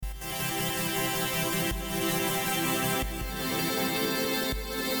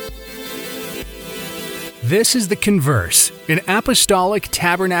This is The Converse, an apostolic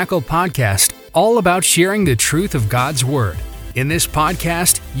tabernacle podcast all about sharing the truth of God's Word. In this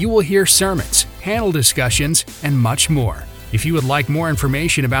podcast, you will hear sermons, panel discussions, and much more. If you would like more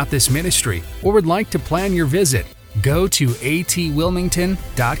information about this ministry or would like to plan your visit, go to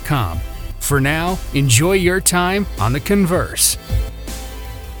atwilmington.com. For now, enjoy your time on The Converse.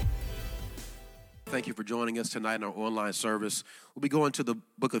 Thank you for joining us tonight in our online service. We'll be going to the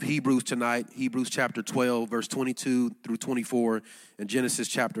book of Hebrews tonight, Hebrews chapter 12, verse 22 through 24, and Genesis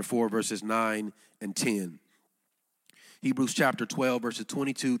chapter 4, verses 9 and 10. Hebrews chapter 12, verses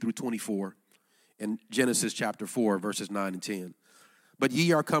 22 through 24, and Genesis chapter 4, verses 9 and 10. But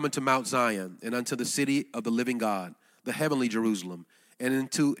ye are coming to Mount Zion, and unto the city of the living God, the heavenly Jerusalem, and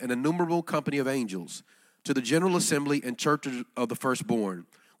into an innumerable company of angels, to the general assembly and churches of the firstborn,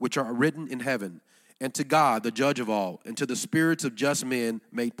 which are written in heaven, and to God, the judge of all, and to the spirits of just men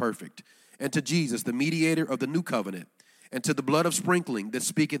made perfect, and to Jesus, the mediator of the new covenant, and to the blood of sprinkling that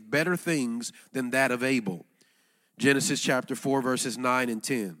speaketh better things than that of Abel. Genesis chapter 4, verses 9 and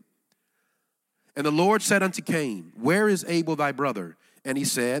 10. And the Lord said unto Cain, Where is Abel thy brother? And he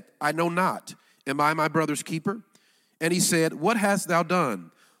said, I know not. Am I my brother's keeper? And he said, What hast thou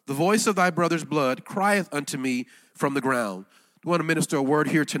done? The voice of thy brother's blood crieth unto me from the ground. I want to minister a word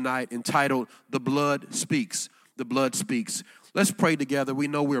here tonight entitled, The Blood Speaks. The Blood Speaks. Let's pray together. We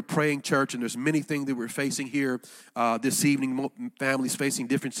know we're a praying church, and there's many things that we're facing here this evening. Families facing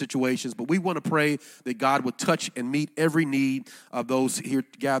different situations, but we want to pray that God would touch and meet every need of those here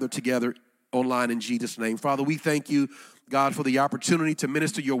gathered together online in Jesus' name. Father, we thank you, God, for the opportunity to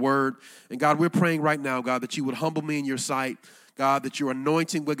minister your word. And God, we're praying right now, God, that you would humble me in your sight. God, that your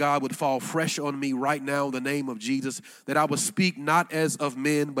anointing with God would fall fresh on me right now in the name of Jesus, that I would speak not as of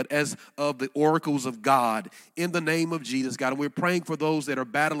men, but as of the oracles of God in the name of Jesus, God. And we're praying for those that are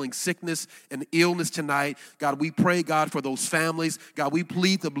battling sickness and illness tonight. God, we pray, God, for those families. God, we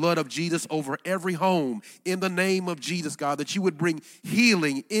plead the blood of Jesus over every home in the name of Jesus, God, that you would bring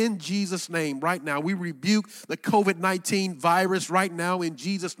healing in Jesus' name right now. We rebuke the COVID-19 virus right now in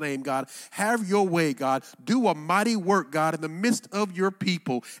Jesus' name, God. Have your way, God. Do a mighty work, God, in the midst of your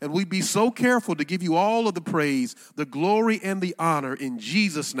people, and we be so careful to give you all of the praise, the glory, and the honor in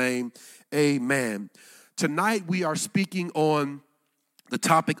Jesus' name. Amen. Tonight we are speaking on the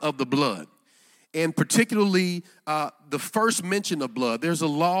topic of the blood, and particularly the first mention of blood. There's a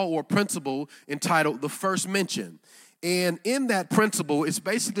law or principle entitled the first mention. And in that principle, it's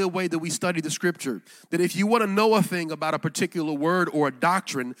basically a way that we study the scripture, that if you want to know a thing about a particular word or a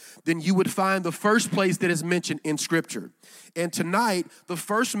doctrine, then you would find the first place that is mentioned in scripture. And tonight, the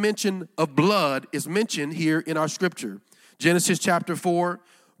first mention of blood is mentioned here in our scripture. Genesis chapter 4,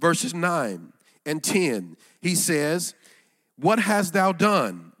 verses 9 and 10. He says, What hast thou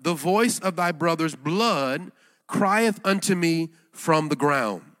done? The voice of thy brother's blood crieth unto me from the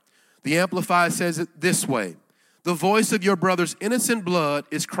ground. The Amplified says it this way. The voice of your brother's innocent blood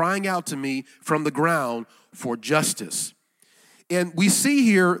is crying out to me from the ground for justice. And we see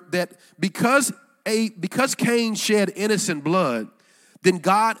here that because Cain shed innocent blood, then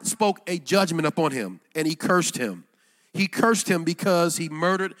God spoke a judgment upon him, and he cursed him. He cursed him because he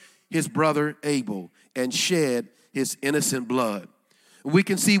murdered his brother Abel and shed his innocent blood. We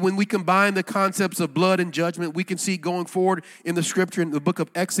can see when we combine the concepts of blood and judgment, we can see going forward in the scripture in the book of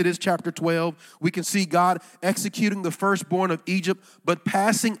Exodus chapter 12, we can see God executing the firstborn of Egypt, but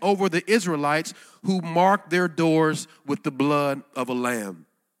passing over the Israelites who marked their doors with the blood of a lamb.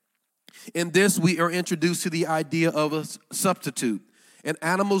 In this, we are introduced to the idea of a substitute, an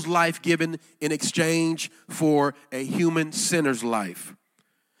animal's life given in exchange for a human sinner's life.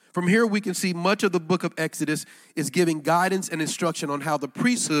 From here, we can see much of the book of Exodus is giving guidance and instruction on how the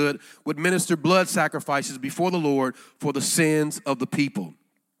priesthood would minister blood sacrifices before the Lord for the sins of the people.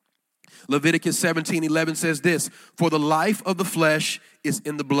 Leviticus 17:11 says this, For the life of the flesh is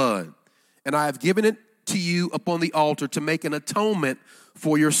in the blood, and I have given it to you upon the altar to make an atonement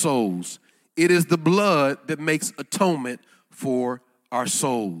for your souls. It is the blood that makes atonement for our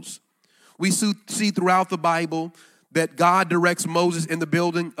souls. We see throughout the Bible that God directs Moses in the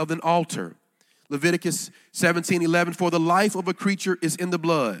building of an altar. Leviticus 17:11, For the life of a creature is in the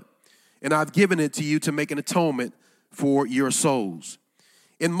blood, and I've given it to you to make an atonement for your souls.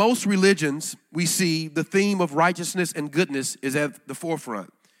 In most religions, we see the theme of righteousness and goodness is at the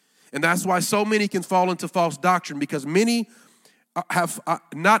forefront. And that's why so many can fall into false doctrine, because many have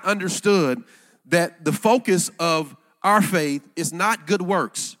not understood that the focus of our faith is not good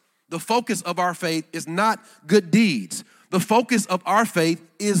works. The focus of our faith is not good deeds. The focus of our faith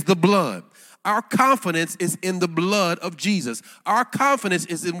is the blood. Our confidence is in the blood of Jesus. Our confidence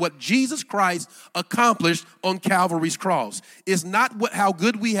is in what Jesus Christ accomplished on Calvary's cross. It's not how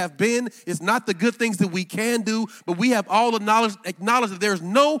good we have been. It's not the good things that we can do, but we have all the knowledge, acknowledge that there's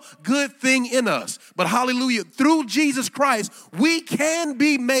no good thing in us. But hallelujah, through Jesus Christ, we can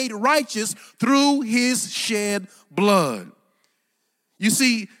be made righteous through his shed blood. You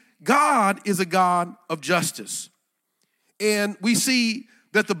see, God is a God of justice. And we see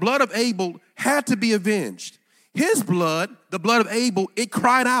that the blood of Abel had to be avenged. His blood, the blood of Abel, it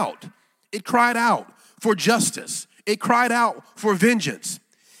cried out. It cried out for justice. It cried out for vengeance.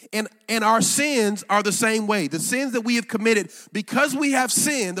 And our sins are the same way. The sins that we have committed, because we have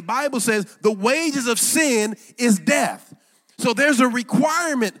sinned, the Bible says the wages of sin is death. So there's a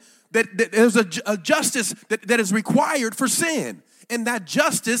requirement that there's a justice that is required for sin. And that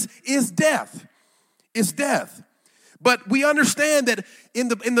justice is death. It's death. But we understand that in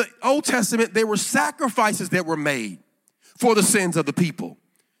the Old Testament, there were sacrifices that were made for the sins of the people.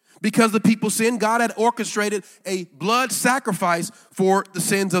 Because the people sinned, God had orchestrated a blood sacrifice for the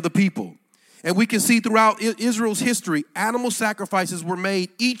sins of the people. And we can see throughout Israel's history, animal sacrifices were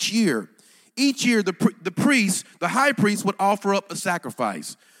made each year. Each year, the priest, the high priest, would offer up a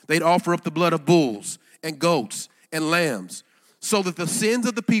sacrifice. They'd offer up the blood of bulls and goats and lambs so that the sins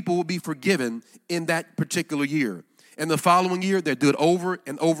of the people would be forgiven in that particular year. And the following year, they'd do it over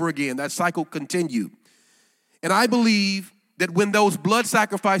and over again. That cycle continued. And I believe that when those blood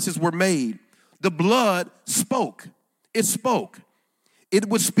sacrifices were made, the blood spoke. It spoke. It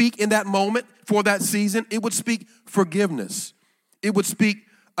would speak in that moment for that season. It would speak forgiveness. It would speak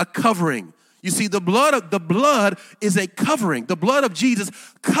a covering. You see, the blood is a covering. The blood of Jesus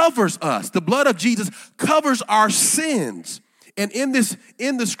covers us. The blood of Jesus covers our sins. And in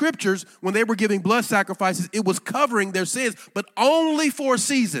the scriptures, when they were giving blood sacrifices, it was covering their sins, but only for a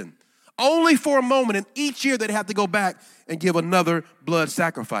season, only for a moment. And each year they'd have to go back and give another blood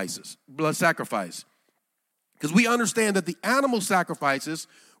sacrifice. Because we understand that the animal sacrifices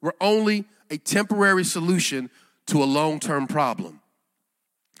were only a temporary solution to a long-term problem.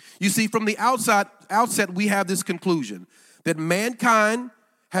 You see, from the outset, we have this conclusion that mankind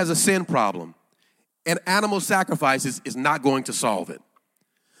has a sin problem. And animal sacrifices is not going to solve it.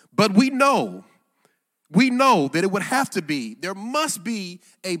 But we know that it would have to be, there must be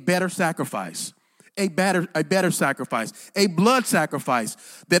a better sacrifice, a better sacrifice, a blood sacrifice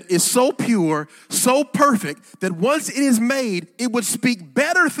that is so pure, so perfect, that once it is made, it would speak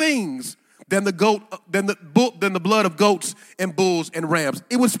better things than the blood of goats and bulls and rams.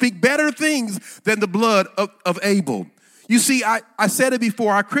 It would speak better things than the blood of Abel. You see, I said it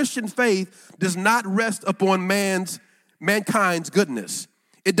before, our Christian faith does not rest upon mankind's goodness.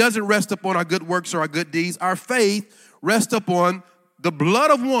 It doesn't rest upon our good works or our good deeds. Our faith rests upon the blood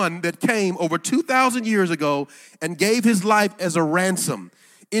of one that came over 2,000 years ago and gave his life as a ransom.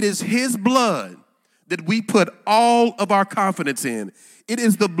 It is his blood that we put all of our confidence in. It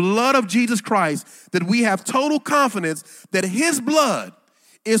is the blood of Jesus Christ that we have total confidence that his blood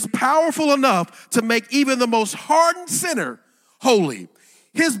is powerful enough to make even the most hardened sinner holy.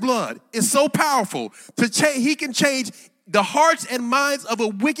 His blood is so powerful he can change the hearts and minds of a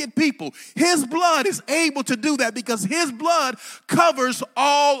wicked people. His blood is able to do that because his blood covers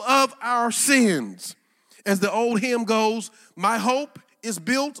all of our sins. As the old hymn goes, my hope is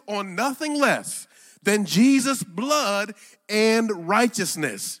built on nothing less than Jesus' blood and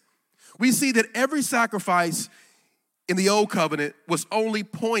righteousness. We see that every sacrifice in the old covenant was only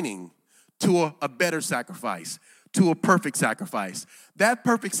pointing to a better sacrifice, to a perfect sacrifice. That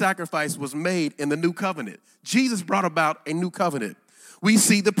perfect sacrifice was made in the new covenant. Jesus brought about a new covenant. We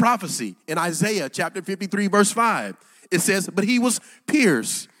see the prophecy in Isaiah chapter 53, verse 5. It says, but he was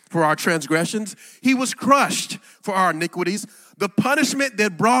pierced for our transgressions. He was crushed for our iniquities. The punishment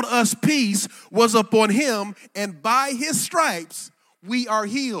that brought us peace was upon him, and by his stripes we are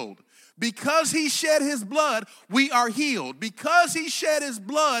healed. Because he shed his blood, we are healed. Because he shed his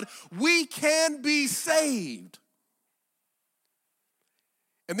blood, we can be saved.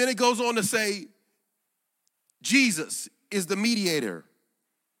 And then it goes on to say, Jesus is the mediator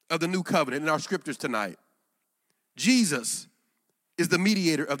of the new covenant in our scriptures tonight. Jesus is the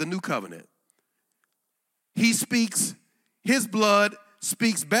mediator of the new covenant. He speaks, his blood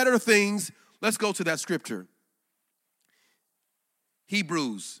speaks better things. Let's go to that scripture.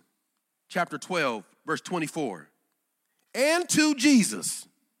 Hebrews chapter 12, verse 24. And to Jesus,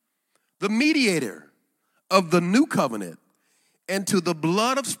 the mediator of the new covenant, and to the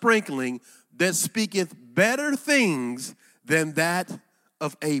blood of sprinkling that speaketh better things than that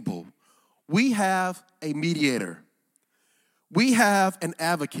of Abel. We have a mediator. We have an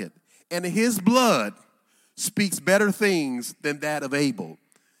advocate. and his blood speaks better things than that of Abel.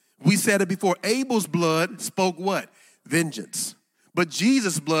 We said it before. Abel's blood spoke what? Vengeance. But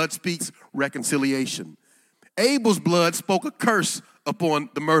Jesus' blood speaks reconciliation. Abel's blood spoke a curse upon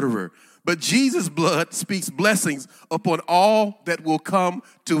the murderer. But Jesus' blood speaks blessings upon all that will come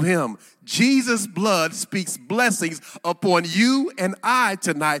to him. Jesus' blood speaks blessings upon you and I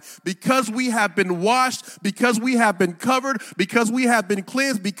tonight because we have been washed, because we have been covered, because we have been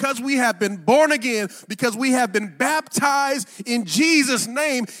cleansed, because we have been born again, because we have been baptized in Jesus'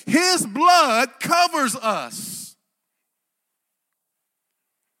 name. His blood covers us.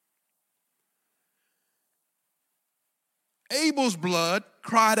 Abel's blood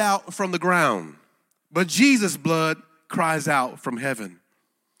cried out from the ground, but Jesus' blood cries out from heaven.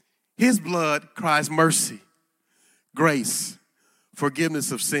 His blood cries mercy, grace,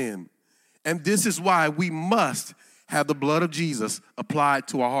 forgiveness of sin. And this is why we must have the blood of Jesus applied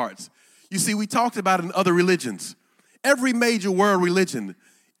to our hearts. You see, we talked about it in other religions. Every major world religion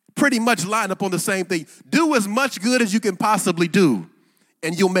pretty much line up on the same thing. Do as much good as you can possibly do,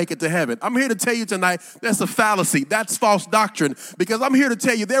 and you'll make it to heaven. I'm here to tell you tonight, that's a fallacy. That's false doctrine, because I'm here to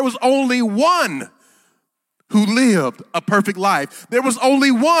tell you there was only one who lived a perfect life. There was only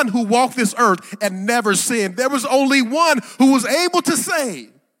one who walked this earth and never sinned. There was only one who was able to say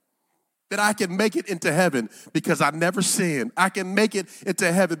that I can make it into heaven because I never sinned. I can make it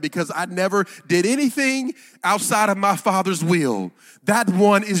into heaven because I never did anything outside of my Father's will. That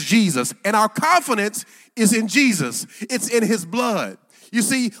one is Jesus. And our confidence is in Jesus. It's in his blood. You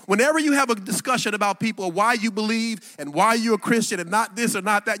see, whenever you have a discussion about people, why you believe and why you're a Christian and not this or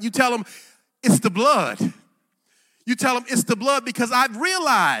not that, you tell them it's the blood. You tell them it's the blood because I've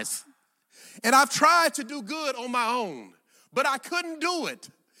realized and I've tried to do good on my own, but I couldn't do it.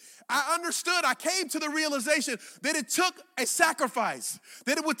 I understood, I came to the realization that it took a sacrifice,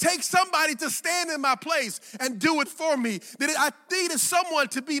 that it would take somebody to stand in my place and do it for me, that I needed someone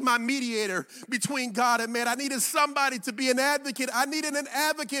to be my mediator between God and man. I needed somebody to be an advocate. I needed an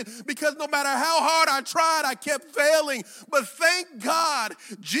advocate because no matter how hard I tried, I kept failing. But thank God,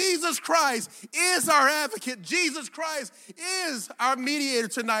 Jesus Christ is our advocate. Jesus Christ is our mediator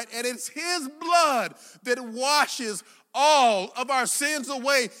tonight, and it's his blood that washes all of our sins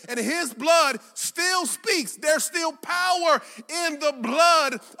away, and his blood still speaks. There's still power in the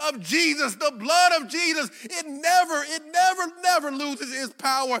blood of Jesus. The blood of Jesus, it never loses its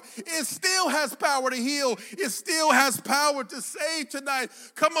power. It still has power to heal. It still has power to save tonight.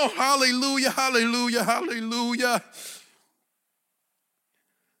 Come on, hallelujah, hallelujah, hallelujah.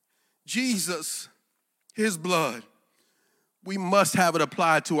 Jesus, his blood, we must have it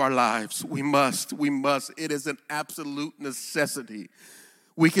applied to our lives. We must. It is an absolute necessity.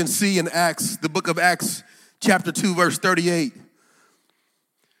 We can see in Acts, the book of Acts, chapter 2, verse 38.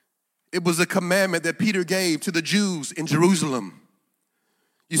 It was a commandment that Peter gave to the Jews in Jerusalem.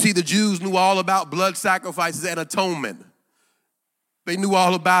 You see, the Jews knew all about blood sacrifices and atonement. They knew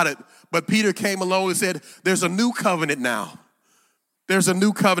all about it. But Peter came along and said, there's a new covenant now. There's a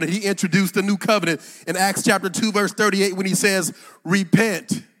new covenant. He introduced a new covenant in Acts chapter 2, verse 38, when he says,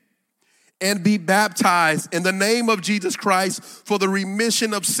 repent and be baptized in the name of Jesus Christ for the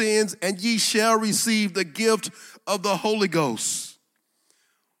remission of sins, and ye shall receive the gift of the Holy Ghost.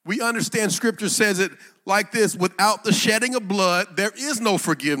 We understand scripture says it like this: without the shedding of blood, there is no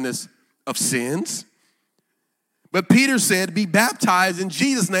forgiveness of sins. But Peter said, be baptized in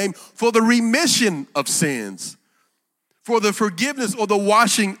Jesus' name for the remission of sins, for the forgiveness or the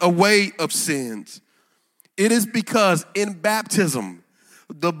washing away of sins. It is because in baptism,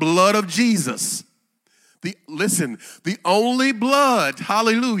 the blood of Jesus, the only blood,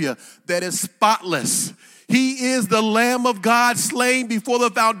 hallelujah, that is spotless. He is the Lamb of God slain before the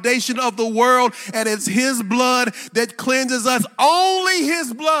foundation of the world, and it's his blood that cleanses us. Only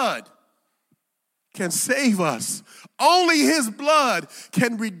his blood can save us. Only his blood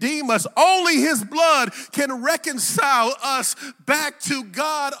can redeem us. Only his blood can reconcile us back to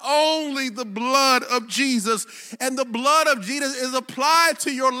God. Only the blood of Jesus. And the blood of Jesus is applied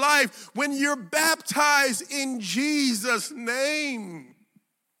to your life when you're baptized in Jesus' name.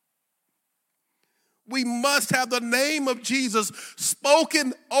 We must have the name of Jesus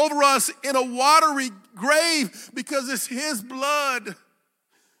spoken over us in a watery grave, because it's his blood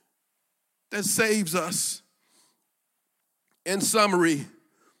that saves us. In summary,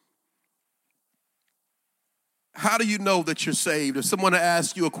 how do you know that you're saved? If someone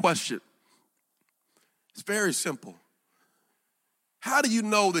asks you a question, it's very simple. How do you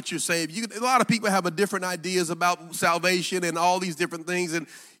know that you're saved? A lot of people have different ideas about salvation and all these different things. And,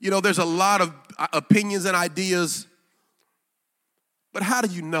 there's a lot of opinions and ideas. But how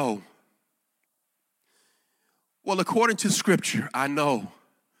do you know? Well, according to Scripture, I know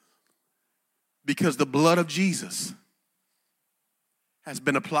because the blood of Jesus has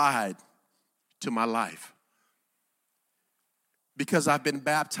been applied to my life. Because I've been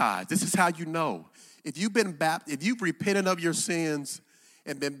baptized. This is how you know. If you've repented of your sins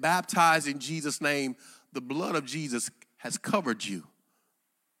and been baptized in Jesus' name, the blood of Jesus has covered you.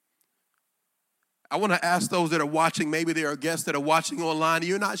 I want to ask those that are watching, maybe there are guests that are watching online, and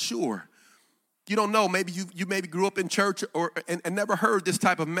you're not sure. You don't know. Maybe you maybe grew up in church and never heard this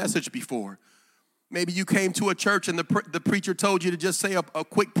type of message before. Maybe you came to a church and the preacher told you to just say a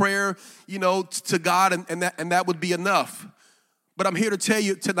quick prayer, to God, and that would be enough. But I'm here to tell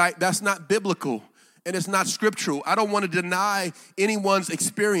you tonight that's not biblical and it's not scriptural. I don't want to deny anyone's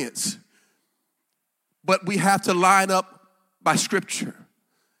experience, but we have to line up by Scripture.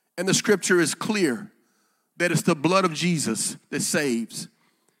 And the Scripture is clear that it's the blood of Jesus that saves.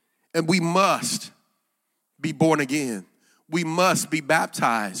 And we must be born again. We must be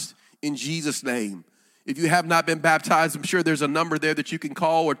baptized in Jesus' name. If you have not been baptized, I'm sure there's a number there that you can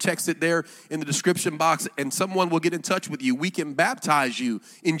call or text it there in the description box, and someone will get in touch with you. We can baptize you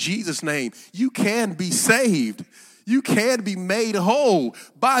in Jesus' name. You can be saved. You can be made whole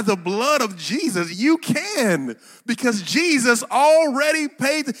by the blood of Jesus. You can, because Jesus already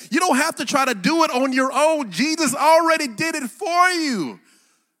paid. You don't have to try to do it on your own. Jesus already did it for you.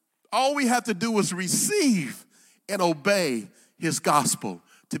 All we have to do is receive and obey his gospel,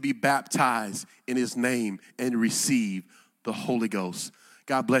 to be baptized in his name and receive the Holy Ghost.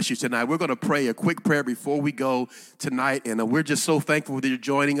 God bless you tonight. We're going to pray a quick prayer before we go tonight. And we're just so thankful that you're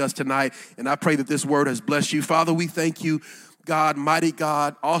joining us tonight. And I pray that this word has blessed you. Father, we thank you, God, mighty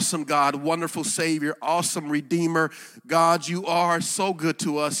God, awesome God, wonderful Savior, awesome Redeemer. God, you are so good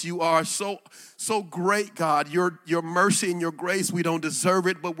to us. You are so great, God. Your mercy and your grace, we don't deserve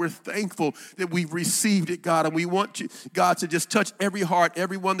it, but we're thankful that we've received it, God. And we want you, God, to just touch every heart,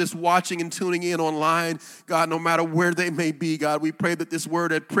 everyone that's watching and tuning in online, God, no matter where they may be, God. We pray that this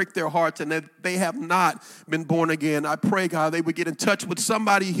word had pricked their hearts and that they have not been born again. I pray, God, they would get in touch with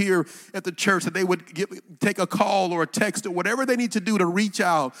somebody here at the church, that they would take a call or a text or whatever they need to do to reach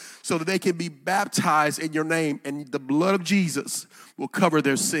out so that they can be baptized in your name, and the blood of Jesus will cover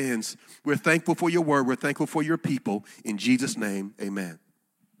their sins. We're thankful for your word. We're thankful for your people. In Jesus' name, amen.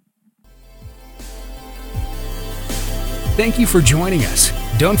 Thank you for joining us.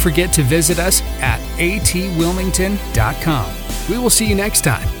 Don't forget to visit us at atwilmington.com. We will see you next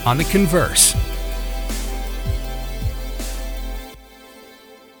time on The Converse.